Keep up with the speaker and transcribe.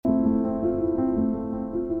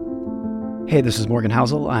Hey, this is Morgan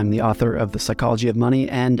Housel. I'm the author of The Psychology of Money,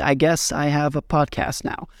 and I guess I have a podcast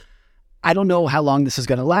now. I don't know how long this is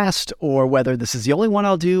going to last, or whether this is the only one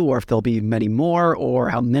I'll do, or if there'll be many more, or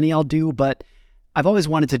how many I'll do, but I've always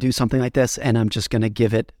wanted to do something like this, and I'm just going to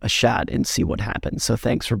give it a shot and see what happens. So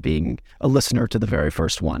thanks for being a listener to the very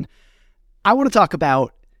first one. I want to talk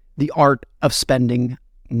about the art of spending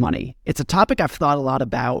money. It's a topic I've thought a lot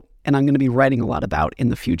about, and I'm going to be writing a lot about in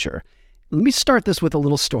the future. Let me start this with a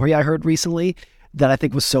little story I heard recently that I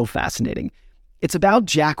think was so fascinating. It's about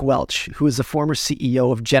Jack Welch, who is the former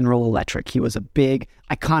CEO of General Electric. He was a big,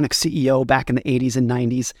 iconic CEO back in the 80s and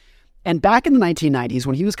 90s. And back in the 1990s,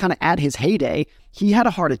 when he was kind of at his heyday, he had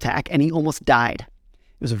a heart attack and he almost died.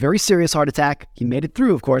 It was a very serious heart attack. He made it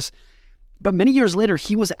through, of course. But many years later,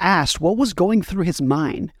 he was asked what was going through his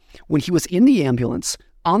mind when he was in the ambulance,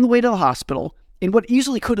 on the way to the hospital, in what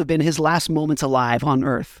easily could have been his last moments alive on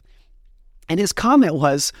Earth. And his comment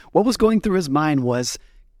was, what was going through his mind was,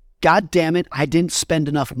 God damn it, I didn't spend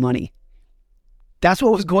enough money. That's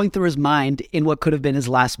what was going through his mind in what could have been his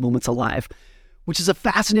last moments alive, which is a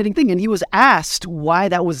fascinating thing. And he was asked why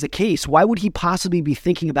that was the case. Why would he possibly be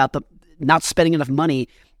thinking about the not spending enough money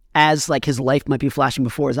as like his life might be flashing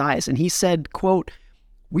before his eyes? And he said, quote,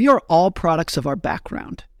 "We are all products of our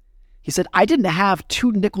background." He said, "I didn't have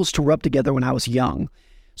 2 nickels to rub together when I was young.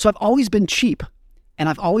 So I've always been cheap. And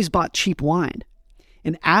I've always bought cheap wine.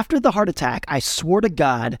 And after the heart attack, I swore to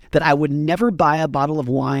God that I would never buy a bottle of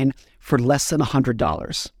wine for less than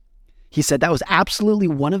 $100. He said that was absolutely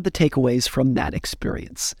one of the takeaways from that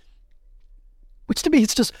experience. Which to me,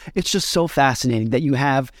 it's just so fascinating that you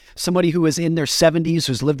have somebody who is in their 70s,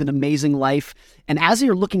 who's lived an amazing life. And as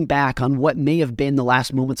you're looking back on what may have been the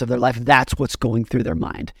last moments of their life, that's what's going through their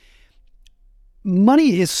mind.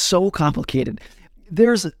 Money is so complicated.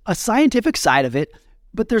 There's a scientific side of it,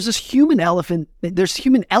 but there's this human element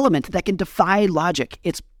that can defy logic.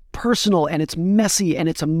 It's personal and it's messy and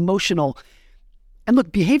it's emotional. And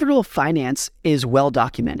look, behavioral finance is well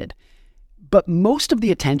documented, but most of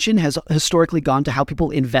the attention has historically gone to how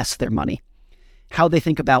people invest their money, how they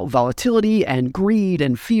think about volatility and greed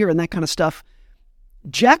and fear and that kind of stuff.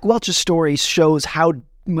 Jack Welch's story shows how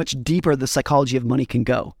much deeper the psychology of money can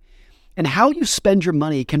go. And how you spend your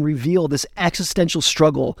money can reveal this existential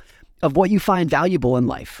struggle of what you find valuable in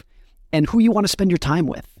life and who you want to spend your time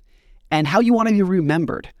with and how you want to be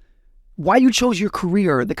remembered, why you chose your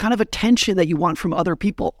career, the kind of attention that you want from other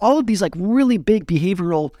people. All of these like really big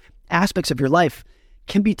behavioral aspects of your life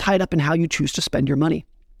can be tied up in how you choose to spend your money.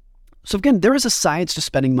 So again, there is a science to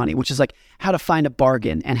spending money, which is like how to find a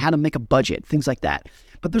bargain and how to make a budget, things like that.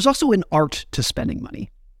 But there's also an art to spending money.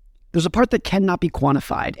 There's a part that cannot be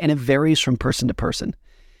quantified, and it varies from person to person.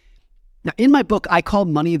 Now, in my book, I call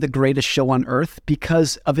money the greatest show on earth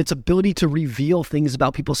because of its ability to reveal things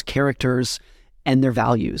about people's characters and their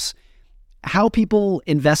values. How people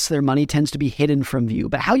invest their money tends to be hidden from view,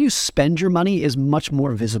 but how you spend your money is much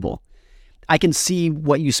more visible. I can see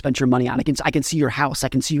what you spent your money on. I can see your house. I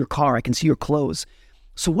can see your car. I can see your clothes.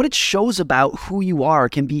 So what it shows about who you are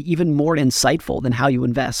can be even more insightful than how you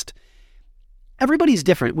invest. Everybody's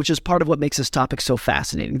different, which is part of what makes this topic so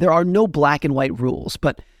fascinating. There are no black and white rules,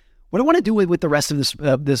 but what I want to do with the rest of this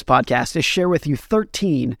podcast is share with you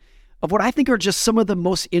 13 of what I think are just some of the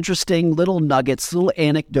most interesting little nuggets, little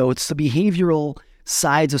anecdotes, the behavioral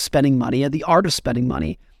sides of spending money and the art of spending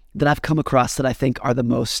money that I've come across that I think are the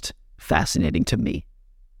most fascinating to me.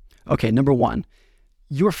 Okay, number 1,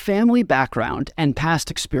 your family background and past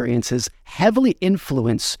experiences heavily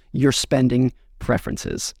influence your spending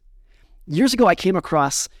preferences. Years ago, I came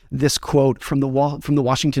across this quote from the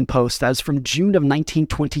Washington Post that was from June of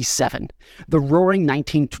 1927, the roaring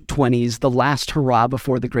 1920s, the last hurrah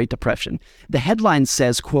before the Great Depression. The headline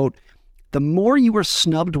says, quote, "The more you are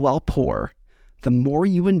snubbed while poor, the more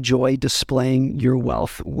you enjoy displaying your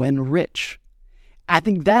wealth when rich." I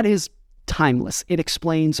think that is timeless. It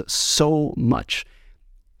explains so much.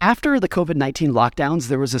 After the COVID-19 lockdowns,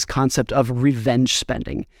 there was this concept of revenge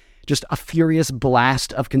spending. Just a furious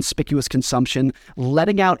blast of conspicuous consumption,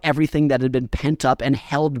 letting out everything that had been pent up and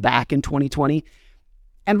held back in 2020.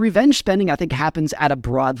 And revenge spending, I think, happens at a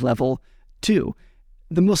broad level, too.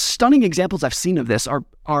 The most stunning examples I've seen of this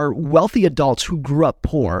are wealthy adults who grew up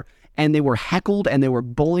poor, and they were heckled, and they were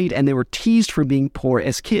bullied, and they were teased for being poor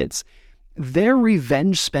as kids. Their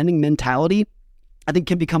revenge spending mentality, I think,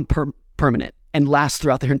 can become permanent and last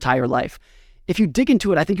throughout their entire life. If you dig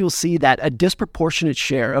into it, I think you'll see that a disproportionate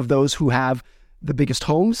share of those who have the biggest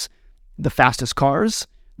homes, the fastest cars,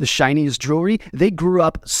 the shiniest jewelry, they grew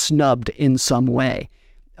up snubbed in some way.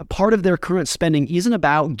 A part of their current spending isn't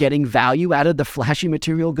about getting value out of the flashy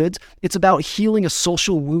material goods. It's about healing a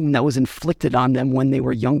social wound that was inflicted on them when they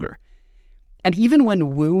were younger. And even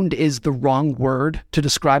when wound is the wrong word to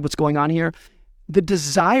describe what's going on here, the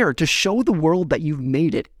desire to show the world that you've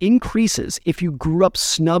made it increases if you grew up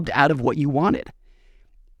snubbed out of what you wanted.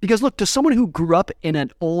 Because look, to someone who grew up in an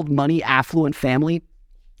old money, affluent family,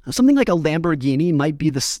 something like a Lamborghini might be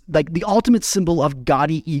the ultimate symbol of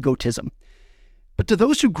gaudy egotism. But to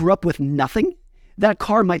those who grew up with nothing, that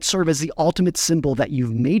car might serve as the ultimate symbol that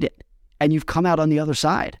you've made it and you've come out on the other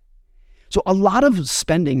side. So a lot of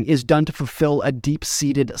spending is done to fulfill a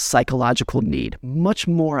deep-seated psychological need, much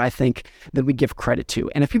more, I think, than we give credit to.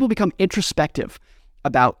 And if people become introspective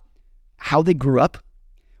about how they grew up,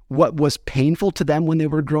 what was painful to them when they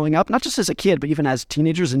were growing up, not just as a kid, but even as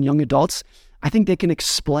teenagers and young adults, I think they can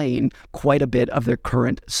explain quite a bit of their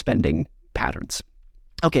current spending patterns.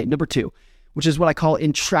 Okay, number 2, which is what I call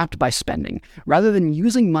entrapped by spending. Rather than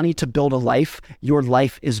using money to build a life, your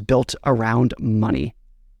life is built around money.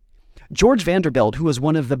 George Vanderbilt, who was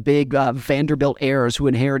one of the big Vanderbilt heirs who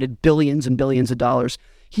inherited billions and billions of dollars,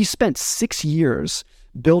 he spent 6 years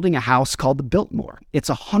building a house called the Biltmore. It's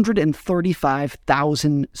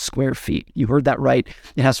 135,000 square feet. You heard that right.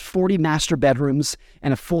 It has 40 master bedrooms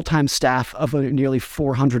and a full-time staff of nearly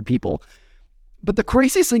 400 people. But the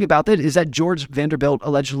craziest thing about that is that George Vanderbilt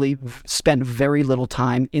allegedly spent very little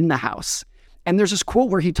time in the house. And there's this quote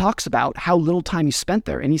where he talks about how little time he spent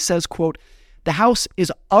there. And he says, quote, "The house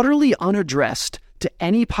is utterly unaddressed to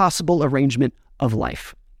any possible arrangement of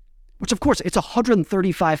life." Which, of course, it's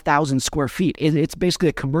 135,000 square feet. It's basically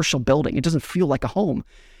a commercial building. It doesn't feel like a home.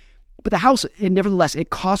 But the house, nevertheless, it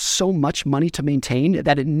costs so much money to maintain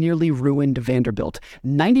that it nearly ruined Vanderbilt.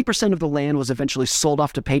 90% of the land was eventually sold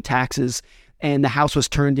off to pay taxes, and the house was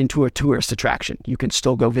turned into a tourist attraction. You can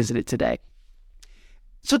still go visit it today.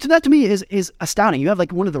 So that to me is astounding. You have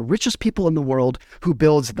like one of the richest people in the world who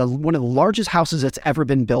builds one of the largest houses that's ever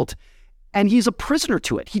been built, and he's a prisoner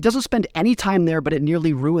to it. He doesn't spend any time there, but it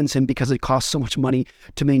nearly ruins him because it costs so much money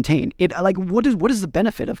to maintain it. Like, what is the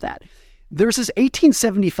benefit of that? There's this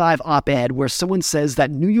 1875 op-ed where someone says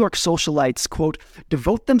that New York socialites, quote,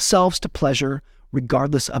 "devote themselves to pleasure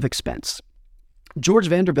regardless of expense." George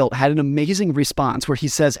Vanderbilt had an amazing response where he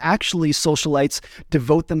says, actually, socialites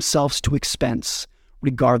devote themselves to expense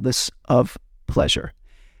regardless of pleasure.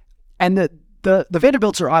 And the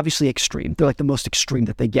Vanderbilts are obviously extreme. They're like the most extreme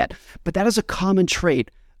that they get. But that is a common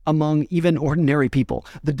trait among even ordinary people.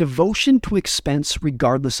 The devotion to expense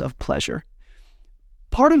regardless of pleasure.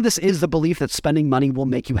 Part of this is the belief that spending money will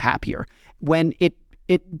make you happier, when it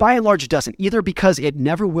by and large doesn't, either because it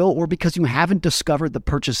never will or because you haven't discovered the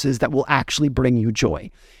purchases that will actually bring you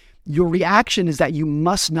joy. Your reaction is that you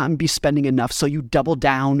must not be spending enough, so you double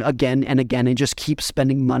down again and again and just keep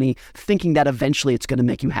spending money, thinking that eventually it's going to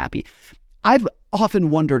make you happy. I've often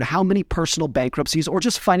wondered how many personal bankruptcies or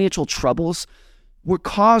just financial troubles were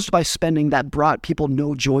caused by spending that brought people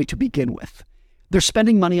no joy to begin with. They're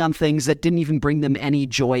spending money on things that didn't even bring them any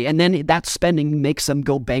joy, and then that spending makes them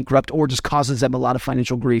go bankrupt or just causes them a lot of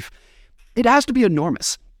financial grief. It has to be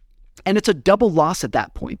enormous. And it's a double loss at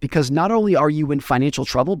that point, because not only are you in financial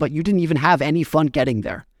trouble, but you didn't even have any fun getting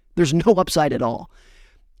there. There's no upside at all.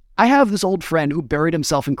 I have this old friend who buried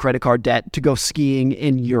himself in credit card debt to go skiing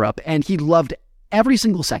in Europe, and he loved every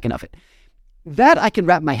single second of it. That I can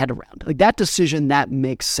wrap my head around. Like, that decision, that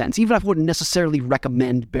makes sense. Even if I wouldn't necessarily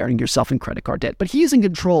recommend burying yourself in credit card debt, but he's in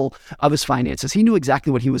control of his finances. He knew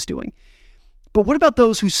exactly what he was doing. But what about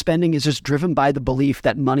those whose spending is just driven by the belief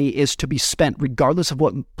that money is to be spent regardless of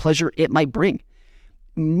what pleasure it might bring?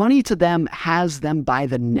 Money to them has them by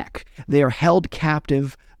the neck. They are held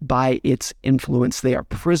captive by its influence. They are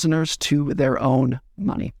prisoners to their own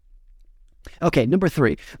money. Okay, number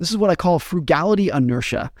 3. This is what I call frugality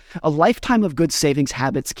inertia. A lifetime of good savings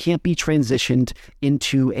habits can't be transitioned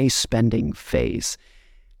into a spending phase.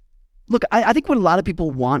 Look, I think what a lot of people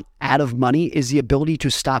want out of money is the ability to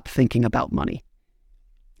stop thinking about money.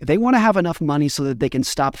 They want to have enough money so that they can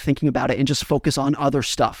stop thinking about it and just focus on other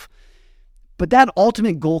stuff. But that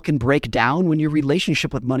ultimate goal can break down when your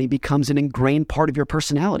relationship with money becomes an ingrained part of your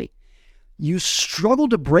personality. You struggle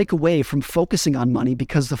to break away from focusing on money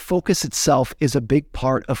because the focus itself is a big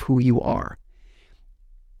part of who you are.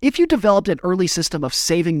 If you developed an early system of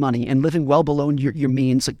saving money and living well below your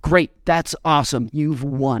means, great, that's awesome, you've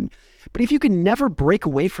won. But if you can never break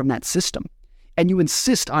away from that system and you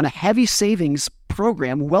insist on a heavy savings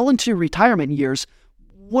program well into your retirement years,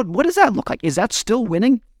 what does that look like? Is that still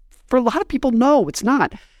winning? For a lot of people, no, it's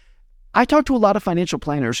not. I talk to a lot of financial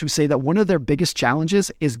planners who say that one of their biggest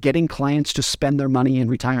challenges is getting clients to spend their money in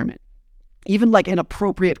retirement. even like an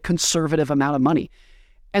appropriate conservative amount of money.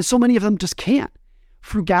 And so many of them just can't.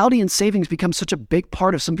 Frugality and savings become such a big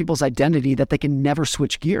part of some people's identity that they can never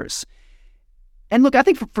switch gears. And look, I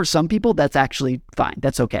think for some people, that's actually fine.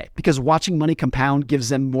 That's okay. Because watching money compound gives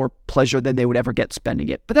them more pleasure than they would ever get spending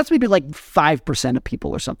it. But that's maybe like 5% of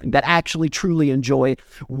people or something that actually truly enjoy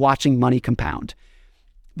watching money compound.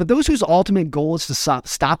 But those whose ultimate goal is to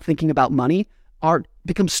stop thinking about money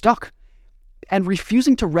become stuck. And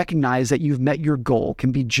refusing to recognize that you've met your goal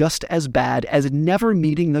can be just as bad as never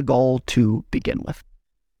meeting the goal to begin with.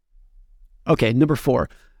 Okay, number 4.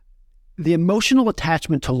 The emotional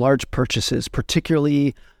attachment to large purchases,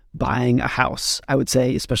 particularly buying a house, I would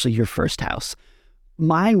say, especially your first house.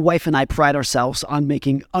 My wife and I pride ourselves on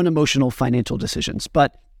making unemotional financial decisions.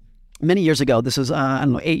 But many years ago, this is,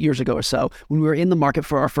 8 years ago or so, when we were in the market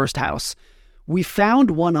for our first house, we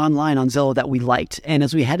found one online on Zillow that we liked. And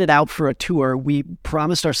as we headed out for a tour, we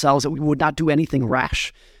promised ourselves that we would not do anything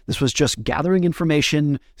rash. This was just gathering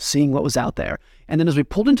information, seeing what was out there. And then as we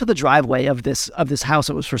pulled into the driveway of this house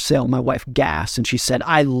that was for sale, my wife gasped and she said,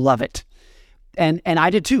 "I love it." And I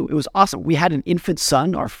did too. It was awesome. We had an infant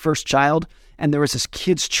son, our first child, and there was this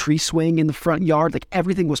kid's tree swing in the front yard. Like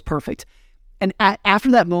everything was perfect. And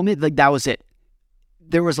after that moment, like that was it.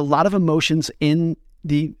 There was a lot of emotions in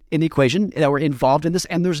the equation that were involved in this,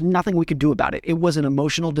 and there's nothing we could do about it. It was an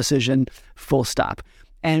emotional decision, full stop.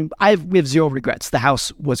 And we have zero regrets. The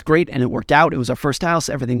house was great and it worked out. It was our first house.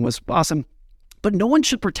 Everything was awesome. But no one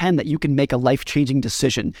should pretend that you can make a life-changing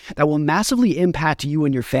decision that will massively impact you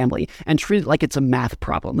and your family and treat it like it's a math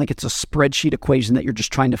problem, like it's a spreadsheet equation that you're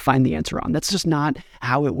just trying to find the answer on. That's just not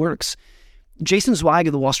how it works. Jason Zweig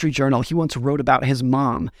of the Wall Street Journal, he once wrote about his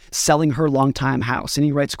mom selling her longtime house. And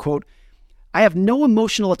he writes, quote, "I have no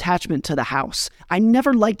emotional attachment to the house. I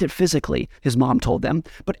never liked it physically," his mom told them,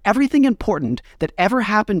 "but everything important that ever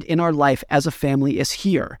happened in our life as a family is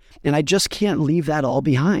here, and I just can't leave that all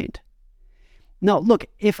behind." Now, look,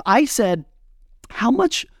 if I said, how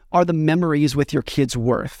much are the memories with your kids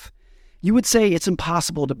worth? You would say it's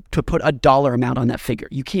impossible to put a dollar amount on that figure.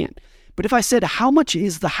 You can't. But if I said, how much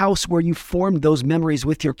is the house where you formed those memories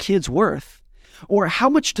with your kids worth? Or how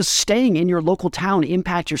much does staying in your local town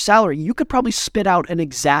impact your salary? You could probably spit out an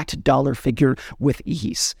exact dollar figure with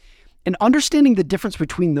ease. And understanding the difference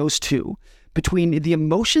between those two, between the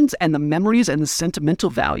emotions and the memories and the sentimental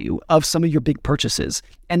value of some of your big purchases,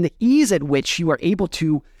 and the ease at which you are able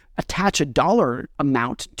to attach a dollar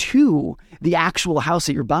amount to the actual house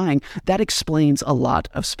that you're buying, that explains a lot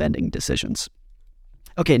of spending decisions.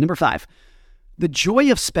 Okay, number 5. The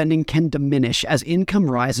joy of spending can diminish as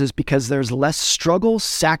income rises because there's less struggle,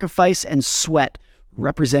 sacrifice, and sweat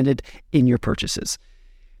represented in your purchases.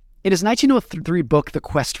 In his 1903 book, The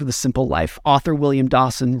Quest for the Simple Life, author William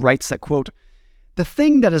Dawson writes that, quote, "The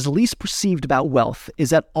thing that is least perceived about wealth is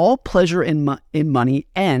that all pleasure in money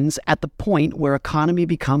ends at the point where economy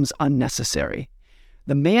becomes unnecessary.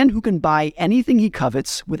 The man who can buy anything he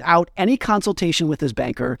covets without any consultation with his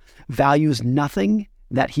banker values nothing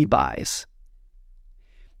that he buys."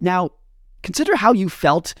 Now, consider how you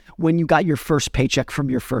felt when you got your first paycheck from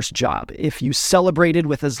your first job. If you celebrated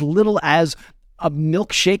with as little as a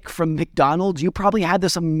milkshake from McDonald's, you probably had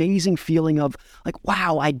this amazing feeling of like,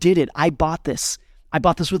 wow, I did it. I bought this. I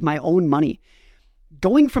bought this with my own money.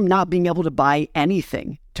 Going from not being able to buy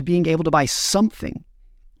anything to being able to buy something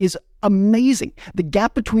is amazing. The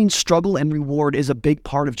gap between struggle and reward is a big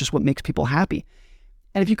part of just what makes people happy.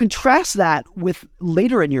 And if you contrast that with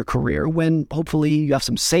later in your career, when hopefully you have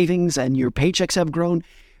some savings and your paychecks have grown,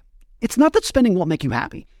 it's not that spending won't make you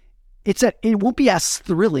happy. It's that it won't be as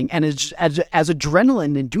thrilling and as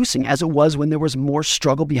adrenaline inducing as it was when there was more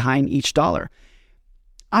struggle behind each dollar.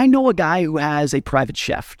 I know a guy who has a private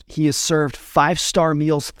chef. He has served 5-star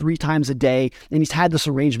meals 3 times a day, and he's had this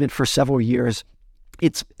arrangement for several years.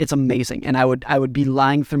 It's amazing. And I would be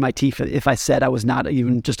lying through my teeth if I said I was not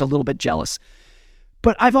even just a little bit jealous.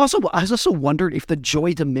 But I was also wondered if the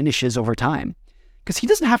joy diminishes over time. Because he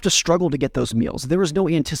doesn't have to struggle to get those meals. There is no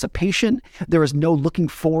anticipation. There is no looking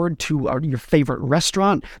forward to your favorite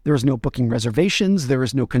restaurant. There is no booking reservations. There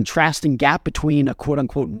is no contrasting gap between a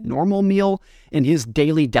quote-unquote normal meal and his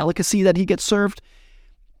daily delicacy that he gets served.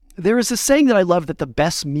 There is a saying that I love, that the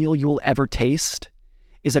best meal you'll ever taste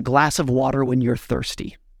is a glass of water when you're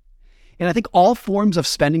thirsty. And I think all forms of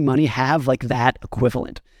spending money have like that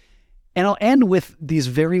equivalent. And I'll end with these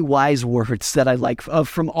very wise words that I like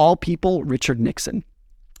from all people, Richard Nixon.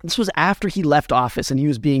 This was after he left office and he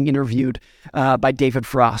was being interviewed by David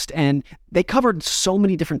Frost. And they covered so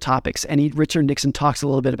many different topics. And Richard Nixon talks a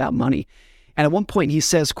little bit about money. And at one point he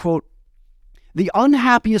says, quote, "The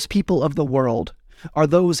unhappiest people of the world are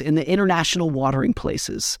those in the international watering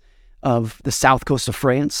places of the south coast of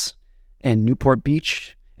France and Newport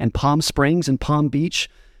Beach and Palm Springs and Palm Beach.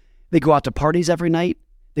 They go out to parties every night.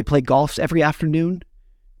 They play golf every afternoon.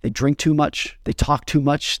 They drink too much. They talk too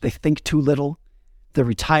much. They think too little. They're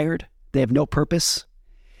retired. They have no purpose.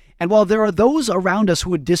 And while there are those around us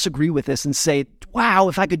who would disagree with this and say, wow,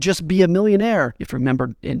 if I could just be a millionaire, if you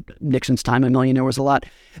remember in Nixon's time, a millionaire was a lot,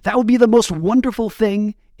 that would be the most wonderful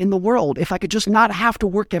thing in the world if I could just not have to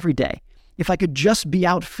work every day. If I could just be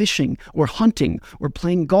out fishing or hunting or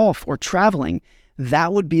playing golf or traveling,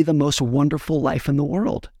 that would be the most wonderful life in the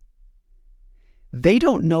world. They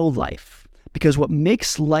don't know life because what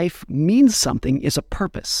makes life mean something is a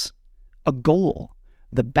purpose, a goal,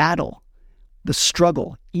 the battle, the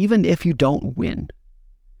struggle, even if you don't win.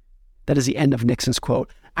 That is the end of Nixon's quote.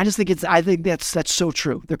 I think that's so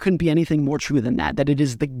true. There couldn't be anything more true than that it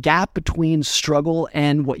is the gap between struggle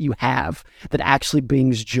and what you have that actually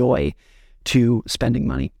brings joy to spending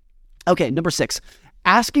money. Okay, number 6,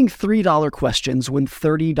 asking $3 questions when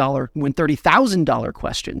 $30,000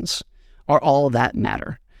 questions are all that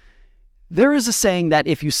matter. There is a saying that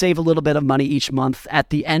if you save a little bit of money each month, at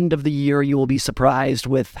the end of the year, you will be surprised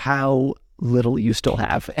with how little you still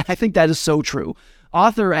have. And I think that is so true.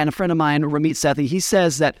 Author and a friend of mine, Ramit Sethi, he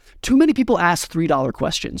says that too many people ask $3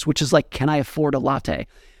 questions, which is like, can I afford a latte?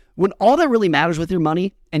 When all that really matters with your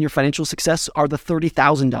money and your financial success are the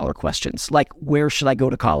 $30,000 questions, like where should I go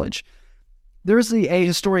to college? There is a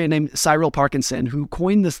historian named Cyril Parkinson who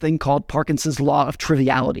coined this thing called Parkinson's Law of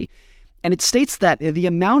Triviality. And it states that the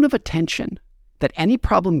amount of attention that any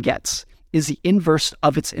problem gets is the inverse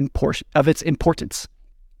of its importance.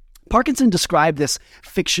 Parkinson described this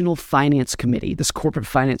fictional finance committee, this corporate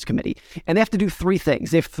finance committee, and they have to do 3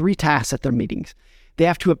 things. They have 3 tasks at their meetings. They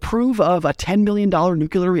have to approve of a $10 million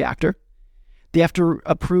nuclear reactor. They have to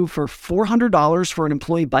approve for $400 for an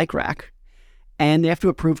employee bike rack. And they have to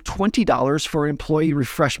approve $20 for employee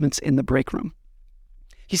refreshments in the break room.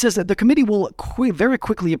 He says that the committee will very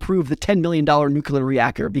quickly approve the $10 million nuclear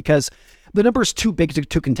reactor because the number is too big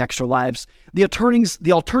to contextualize.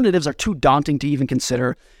 The alternatives are too daunting to even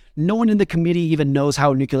consider. No one in the committee even knows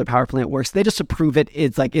how a nuclear power plant works. They just approve it.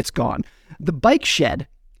 It's like, it's gone. The bike shed,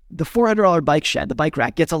 the $400 bike shed, the bike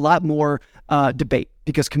rack, gets a lot more debate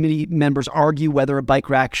because committee members argue whether a bike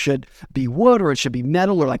rack should be wood or it should be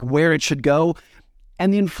metal or like where it should go.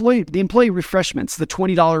 And the employee refreshments, the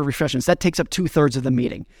 $20 refreshments, that takes up 2/3 of the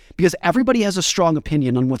meeting because everybody has a strong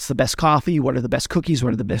opinion on what's the best coffee, what are the best cookies,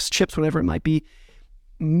 what are the best chips, whatever it might be.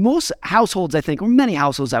 Most households, I think, or many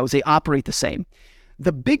households, I would say, operate the same.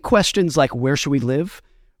 The big questions like where should we live?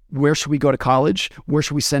 Where should we go to college? Where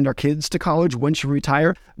should we send our kids to college? When should we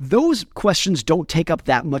retire? Those questions don't take up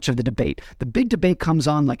that much of the debate. The big debate comes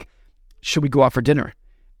on like, should we go out for dinner?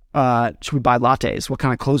 Should we buy lattes? What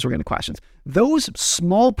kind of clothes we're going to questions? Those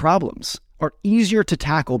small problems are easier to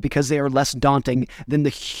tackle because they are less daunting than the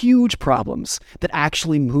huge problems that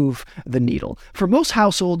actually move the needle. For most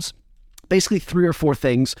households, basically 3 or 4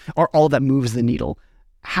 things are all that moves the needle.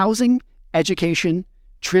 Housing, education,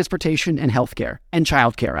 transportation, and healthcare, and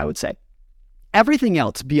childcare, I would say. Everything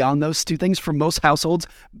else beyond those 2 things for most households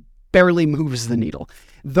barely moves the needle.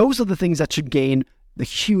 Those are the things that should gain the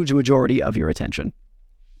huge majority of your attention.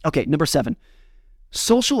 Okay, number 7,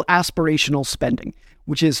 social aspirational spending,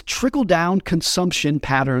 which is trickle-down consumption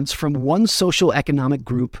patterns from one social economic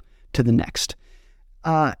group to the next.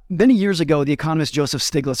 Many years ago, the economist Joseph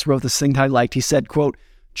Stiglitz wrote this thing that I liked. He said, quote,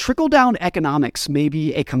 trickle-down economics may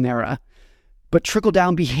be a chimera, but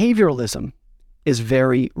trickle-down behavioralism is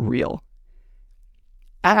very real.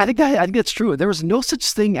 I think that's true. There is no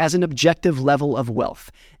such thing as an objective level of wealth.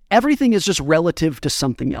 Everything is just relative to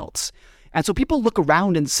something else. And so people look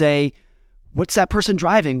around and say, what's that person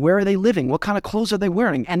driving? Where are they living? What kind of clothes are they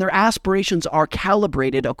wearing? And their aspirations are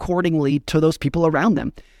calibrated accordingly to those people around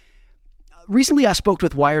them. Recently, I spoke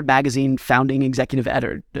with Wired Magazine founding executive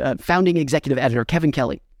editor Kevin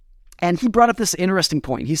Kelly. And he brought up this interesting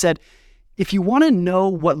point. He said, if you want to know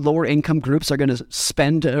what lower income groups are going to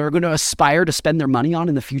spend or are going to aspire to spend their money on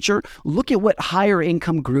in the future, look at what higher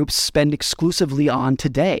income groups spend exclusively on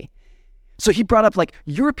today. So he brought up like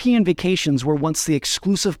European vacations were once the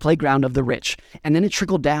exclusive playground of the rich. And then it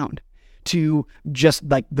trickled down to just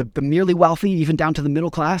like the merely wealthy, even down to the middle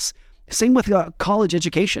class. Same with college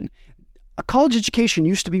education. A college education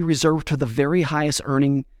used to be reserved to the very highest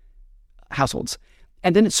earning households.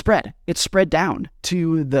 And then it spread. It spread down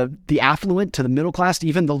to the affluent, to the middle class, to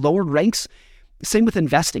even the lower ranks. Same with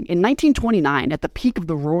investing. In 1929, at the peak of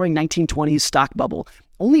the roaring 1920s stock bubble,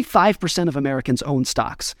 only 5% of Americans owned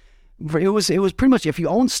stocks. It was pretty much, if you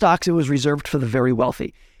owned stocks, it was reserved for the very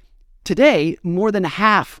wealthy. Today, more than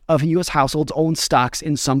half of U.S. households own stocks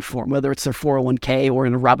in some form, whether it's their 401k or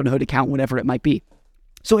in a Robinhood account, whatever it might be.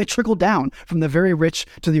 So it trickled down from the very rich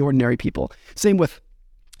to the ordinary people. Same with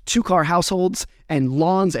two-car households and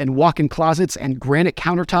lawns and walk-in closets and granite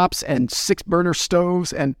countertops and 6-burner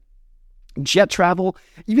stoves and jet travel,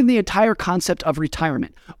 even the entire concept of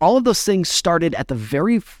retirement. All of those things started at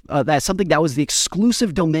that's something that was the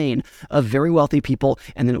exclusive domain of very wealthy people,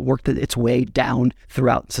 and then it worked its way down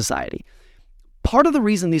throughout society. Part of the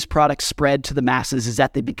reason these products spread to the masses is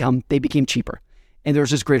that they became cheaper, and there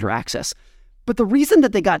was just greater access. But the reason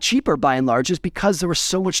that they got cheaper by and large is because there was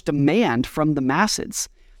so much demand from the masses,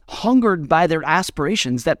 hungered by their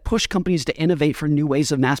aspirations that push companies to innovate for new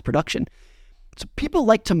ways of mass production. So people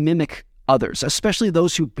like to mimic others, especially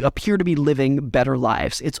those who appear to be living better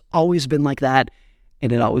lives. It's always been like that,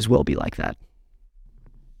 and it always will be like that.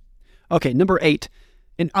 Okay, number 8,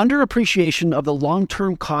 an underappreciation of the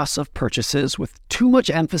long-term costs of purchases with too much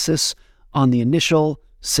emphasis on the initial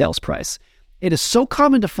sales price. It is so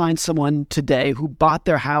common to find someone today who bought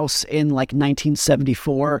their house in like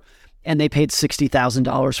 1974 and they paid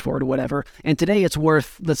 $60,000 for it or whatever, and today it's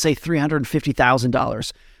worth, let's say,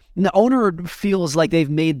 $350,000. And the owner feels like they've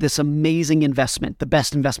made this amazing investment, the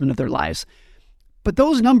best investment of their lives. But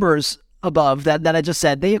those numbers above that I just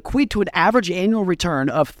said, they equate to an average annual return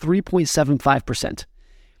of 3.75%.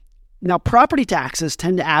 Now, property taxes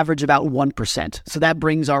tend to average about 1%. So that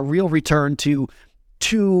brings our real return to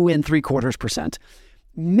 2.75%.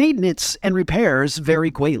 Maintenance and repairs vary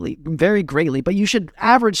greatly, but you should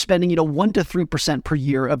average spending 1 to 3% per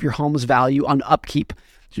year of your home's value on upkeep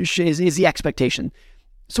is the expectation.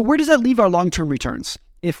 So where does that leave our long-term returns?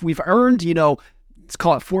 If we've earned, let's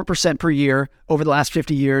call it 4% per year over the last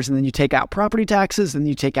 50 years, and then you take out property taxes, and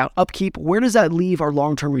you take out upkeep, where does that leave our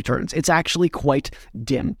long-term returns? It's actually quite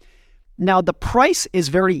dim. Now, the price is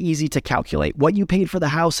very easy to calculate. What you paid for the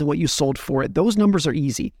house and what you sold for it, those numbers are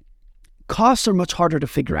easy. Costs are much harder to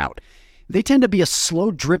figure out. They tend to be a slow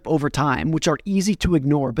drip over time, which are easy to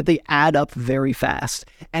ignore, but they add up very fast.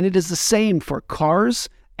 And it is the same for cars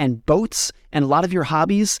and boats and a lot of your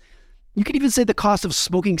hobbies. You could even say the cost of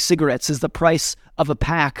smoking cigarettes is the price of a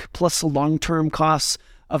pack plus the long-term costs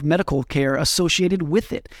of medical care associated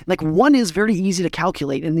with it. Like, one is very easy to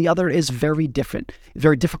calculate and the other is very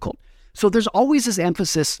difficult. So there's always this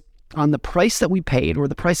emphasis on the price that we paid or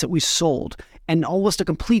the price that we sold, and almost a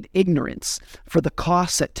complete ignorance for the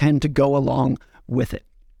costs that tend to go along with it.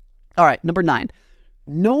 All right, number 9.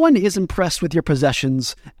 No one is impressed with your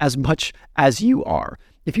possessions as much as you are.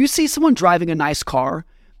 If you see someone driving a nice car,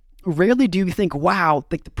 rarely do you think, wow,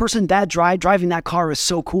 like the person driving that car is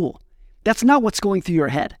so cool. That's not what's going through your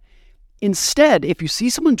head. Instead, if you see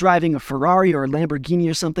someone driving a Ferrari or a Lamborghini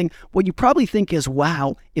or something, what you probably think is,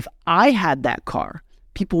 wow, if I had that car,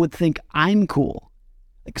 people would think I'm cool.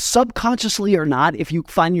 Like, subconsciously or not, if you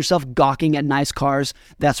find yourself gawking at nice cars,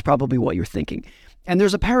 that's probably what you're thinking. And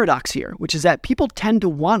there's a paradox here, which is that people tend to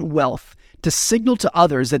want wealth to signal to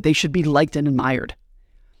others that they should be liked and admired.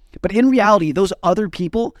 But in reality, those other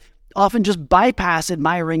people often just bypass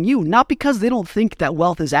admiring you, not because they don't think that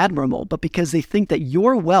wealth is admirable, but because they think that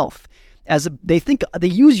your wealth, they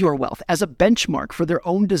use your wealth as a benchmark for their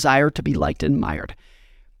own desire to be liked and admired.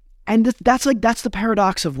 And that's the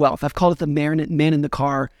paradox of wealth. I've called it the man in the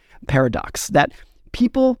car paradox, that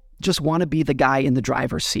people just want to be the guy in the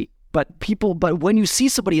driver's seat. But when you see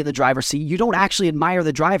somebody in the driver's seat, you don't actually admire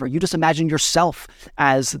the driver. You just imagine yourself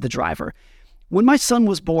as the driver. When my son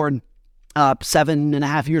was born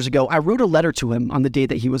 7.5 years ago, I wrote a letter to him on the day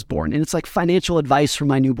that he was born. And it's like financial advice for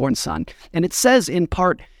my newborn son. And it says in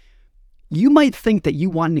part, you might think that you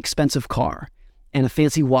want an expensive car and a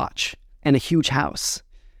fancy watch and a huge house.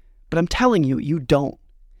 But I'm telling you, you don't.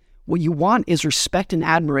 What you want is respect and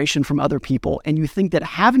admiration from other people. And you think that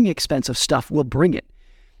having expensive stuff will bring it.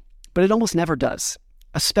 But it almost never does,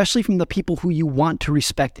 especially from the people who you want to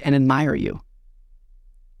respect and admire you.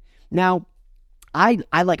 Now, I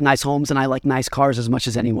like nice homes and I like nice cars as much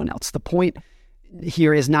as anyone else. The point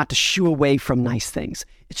here is not to shoo away from nice things.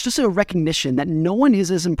 It's just a recognition that no one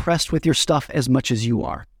is as impressed with your stuff as much as you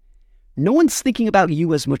are. No one's thinking about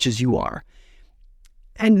you as much as you are.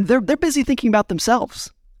 And they're busy thinking about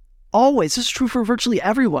themselves. Always. This is true for virtually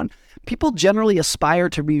everyone. People generally aspire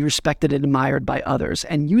to be respected and admired by others,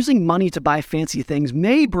 and using money to buy fancy things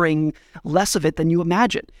may bring less of it than you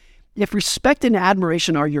imagine. If respect and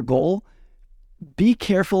admiration are your goal, be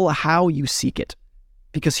careful how you seek it,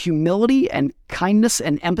 because humility and kindness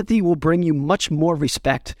and empathy will bring you much more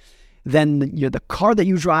respect than the car that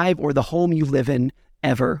you drive or the home you live in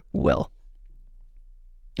ever will.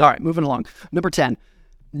 All right, moving along. Number 10,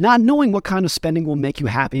 Not knowing what kind of spending will make you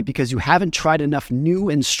happy because you haven't tried enough new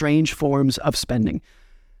and strange forms of spending.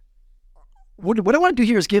 What I want to do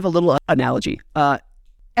here is give a little analogy.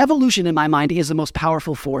 Evolution, in my mind, is the most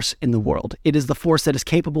powerful force in the world. It is the force that is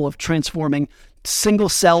capable of transforming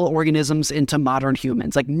single-cell organisms into modern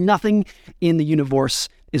humans. Like nothing in the universe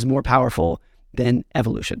is more powerful than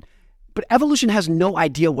evolution. But evolution has no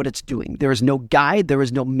idea what it's doing. There is no guide, there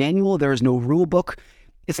is no manual, there is no rule book.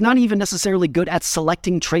 It's not even necessarily good at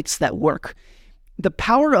selecting traits that work. The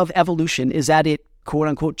power of evolution is that it, quote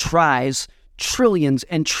unquote, tries trillions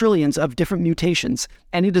and trillions of different mutations,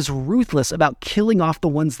 and it is ruthless about killing off the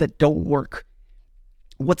ones that don't work.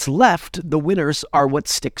 What's left, the winners, are what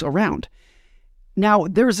sticks around. Now,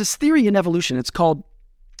 there is this theory in evolution. It's called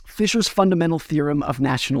Fisher's fundamental theorem of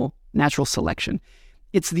natural selection.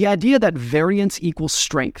 It's the idea that variance equals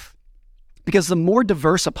strength. Because the more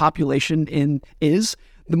diverse a population is,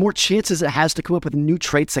 the more chances it has to come up with new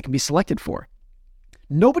traits that can be selected for.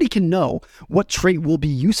 Nobody can know what trait will be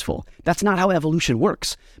useful. That's not how evolution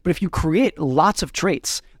works. But if you create lots of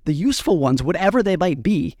traits, the useful ones, whatever they might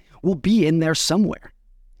be, will be in there somewhere.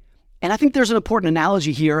 And I think there's an important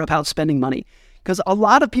analogy here about spending money, because a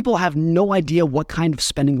lot of people have no idea what kind of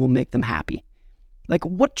spending will make them happy. Like,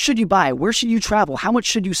 what should you buy? Where should you travel? How much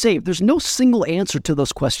should you save? There's no single answer to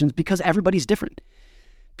those questions because everybody's different.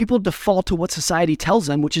 People default to what society tells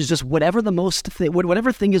them, which is just whatever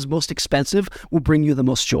thing is most expensive will bring you the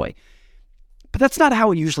most joy. But that's not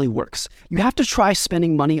how it usually works. You have to try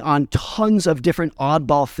spending money on tons of different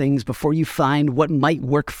oddball things before you find what might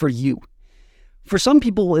work for you. For some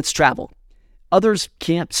people, it's travel. Others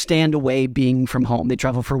can't stand away being from home. They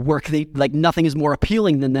travel for work. Nothing is more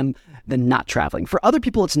appealing than them than not traveling. For other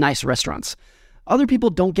people, it's nice restaurants. Other people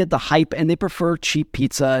don't get the hype and they prefer cheap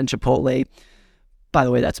pizza and Chipotle. By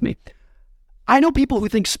the way, that's me. I know people who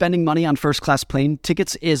think spending money on first-class plane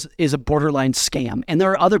tickets is a borderline scam. And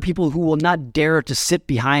there are other people who will not dare to sit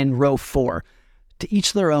behind row 4. To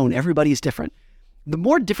each their own. Everybody's different. The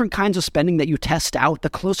more different kinds of spending that you test out, the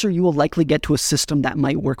closer you will likely get to a system that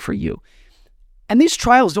might work for you. And these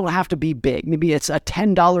trials don't have to be big. Maybe it's a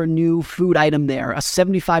 $10 new food item there, a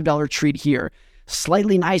 $75 treat here,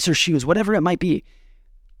 slightly nicer shoes, whatever it might be.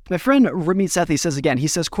 My friend Ramit Sethi says again, he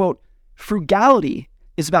says, quote, "Frugality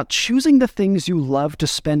is about choosing the things you love to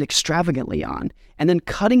spend extravagantly on and then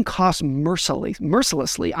cutting costs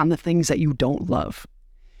mercilessly on the things that you don't love."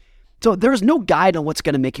 So there's no guide on what's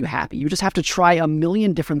going to make you happy. You just have to try a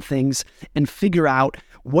million different things and figure out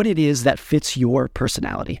what it is that fits your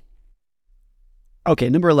personality. Okay,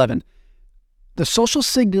 number 11, the social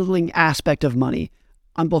signaling aspect of money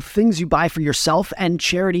on both things you buy for yourself and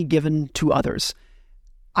charity given to others.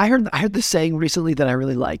 I heard this saying recently that I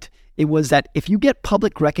really liked. It was that if you get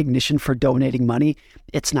public recognition for donating money,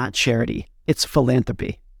 it's not charity, it's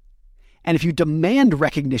philanthropy. And if you demand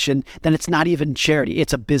recognition, then it's not even charity,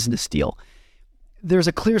 it's a business deal. There's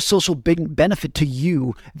a clear social benefit to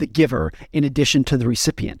you, the giver, in addition to the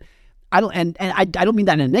recipient. I don't mean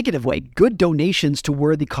that in a negative way. Good donations to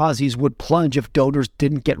worthy causes would plunge if donors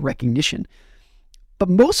didn't get recognition. But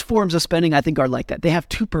most forms of spending, I think, are like that. They have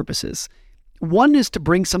two purposes. One is to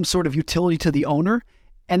bring some sort of utility to the owner,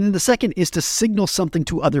 and then the second is to signal something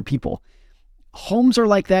to other people. Homes are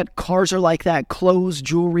like that, cars are like that, clothes,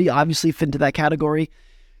 jewelry obviously fit into that category.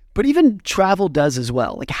 But even travel does as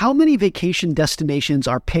well. Like, how many vacation destinations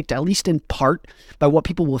are picked, at least in part, by what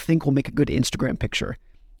people will think will make a good Instagram picture?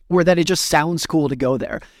 Or that it just sounds cool to go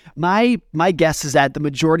there. My guess is that the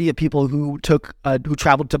majority of people who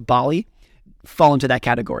traveled to Bali fall into that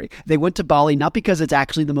category. They went to Bali not because it's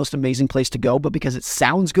actually the most amazing place to go, but because it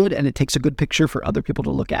sounds good and it takes a good picture for other people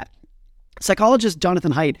to look at. Psychologist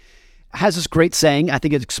Jonathan Haidt has this great saying. I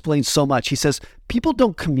think it explains so much. He says, people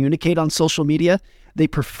don't communicate on social media, they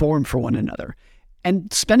perform for one another.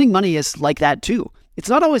 And spending money is like that too. It's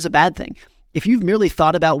not always a bad thing. If you've merely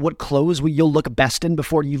thought about what clothes you'll look best in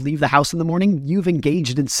before you leave the house in the morning, you've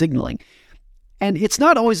engaged in signaling. And it's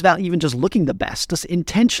not always about even just looking the best. Just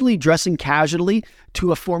intentionally dressing casually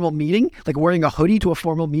to a formal meeting, like wearing a hoodie to a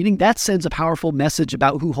formal meeting, that sends a powerful message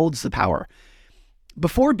about who holds the power.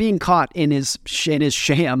 Before being caught in his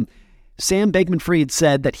sham, Sam Bankman-Fried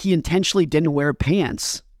said that he intentionally didn't wear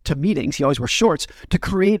pants to meetings. He always wore shorts to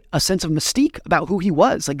create a sense of mystique about who he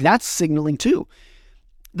was. Like, that's signaling too.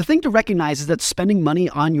 The thing to recognize is that spending money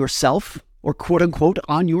on yourself, or quote unquote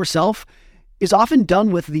on yourself, is often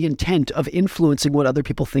done with the intent of influencing what other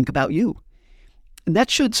people think about you. And that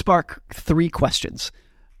should spark 3 questions.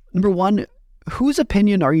 Number 1, whose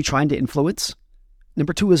opinion are you trying to influence?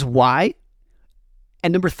 Number 2 is why?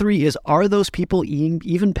 And number 3 is, are those people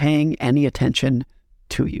even paying any attention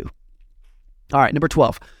to you? All right, number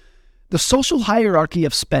 12, the social hierarchy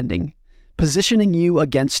of spending, positioning you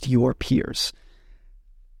against your peers.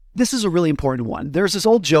 This is a really important one. There's this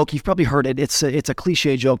old joke, you've probably heard it. It's a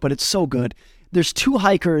cliche joke, but it's so good. There's two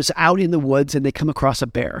hikers out in the woods and they come across a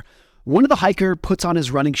bear. One of the hiker puts on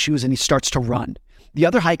his running shoes and he starts to run. The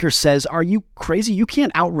other hiker says, "Are you crazy? You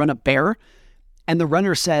can't outrun a bear." And the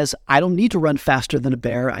runner says, "I don't need to run faster than a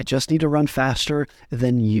bear. I just need to run faster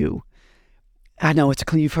than you." I know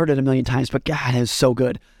you've heard it a million times, but God, it is so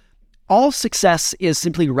good. All success is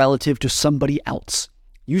simply relative to somebody else,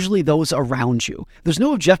 usually those around you. There's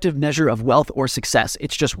no objective measure of wealth or success.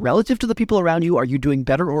 It's just relative to the people around you. Are you doing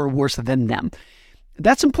better or worse than them?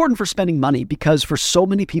 That's important for spending money because for so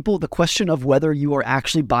many people, the question of whether you are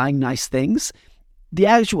actually buying nice things, the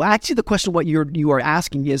question of what you are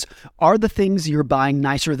asking is, are the things you're buying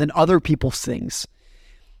nicer than other people's things?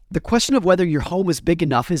 The question of whether your home is big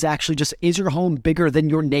enough is actually just, is your home bigger than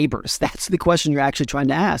your neighbor's? That's the question you're actually trying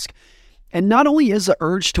to ask. And not only is the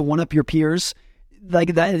urge to one-up your peers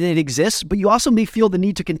like that, it exists, but you also may feel the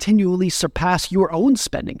need to continually surpass your own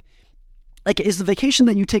spending. Like, is the vacation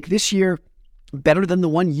that you take this year better than the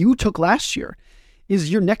one you took last year?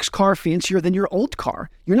 Is your next car fancier than your old car?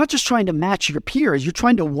 You're not just trying to match your peers, you're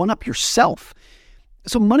trying to one-up yourself.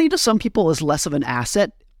 So money to some people is less of an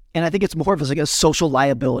asset, and I think it's more of a social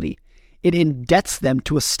liability. It indebts them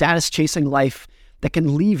to a status-chasing life that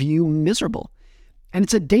can leave you miserable. And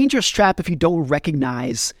it's a dangerous trap if you don't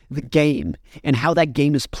recognize the game and how that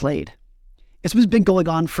game is played. It's been going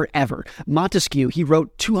on forever. Montesquieu, he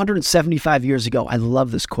wrote 275 years ago. I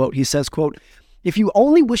love this quote. He says, quote, "If you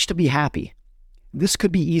only wish to be happy, this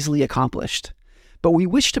could be easily accomplished. But we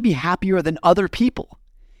wish to be happier than other people.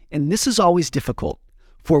 And this is always difficult,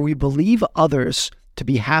 for we believe others to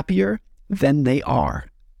be happier than they are."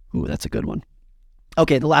 Ooh, that's a good one.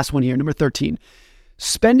 Okay, the last one here, number 13.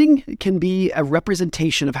 Spending can be a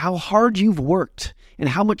representation of how hard you've worked and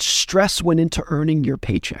how much stress went into earning your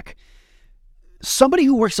paycheck. Somebody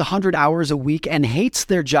who works 100 hours a week and hates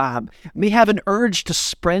their job may have an urge to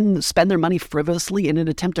spend their money frivolously in an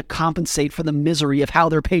attempt to compensate for the misery of how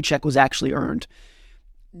their paycheck was actually earned.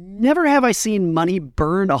 Never have I seen money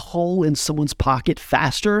burn a hole in someone's pocket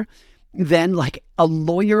faster than like a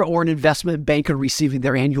lawyer or an investment banker receiving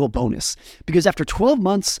their annual bonus. Because after 12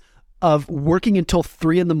 months of working until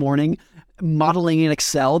 3 a.m, modeling in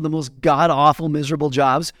Excel, the most god-awful, miserable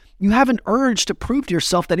jobs, you have an urge to prove to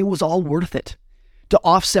yourself that it was all worth it, to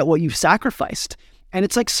offset what you've sacrificed. And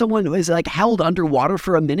it's like someone who is like held underwater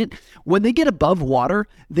for a minute. When they get above water,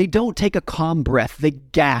 they don't take a calm breath. They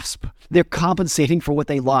gasp. They're compensating for what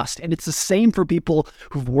they lost. And it's the same for people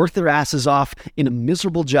who've worked their asses off in a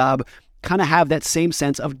miserable job, kind of have that same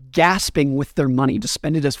sense of gasping with their money to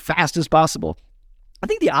spend it as fast as possible. I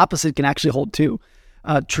think the opposite can actually hold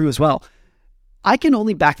true as well. I can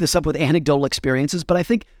only back this up with anecdotal experiences, but I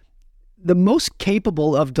think the most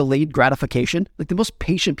capable of delayed gratification, like the most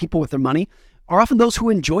patient people with their money, are often those who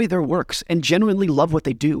enjoy their works and genuinely love what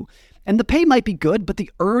they do. And the pay might be good, but the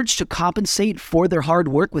urge to compensate for their hard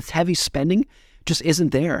work with heavy spending just isn't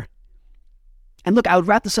there. And look, I would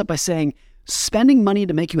wrap this up by saying spending money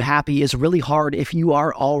to make you happy is really hard if you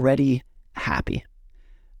are already happy.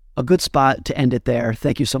 A good spot to end it there.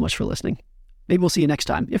 Thank you so much for listening. Maybe we'll see you next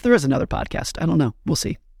time. If there is another podcast, I don't know. We'll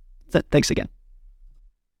see. Thanks again.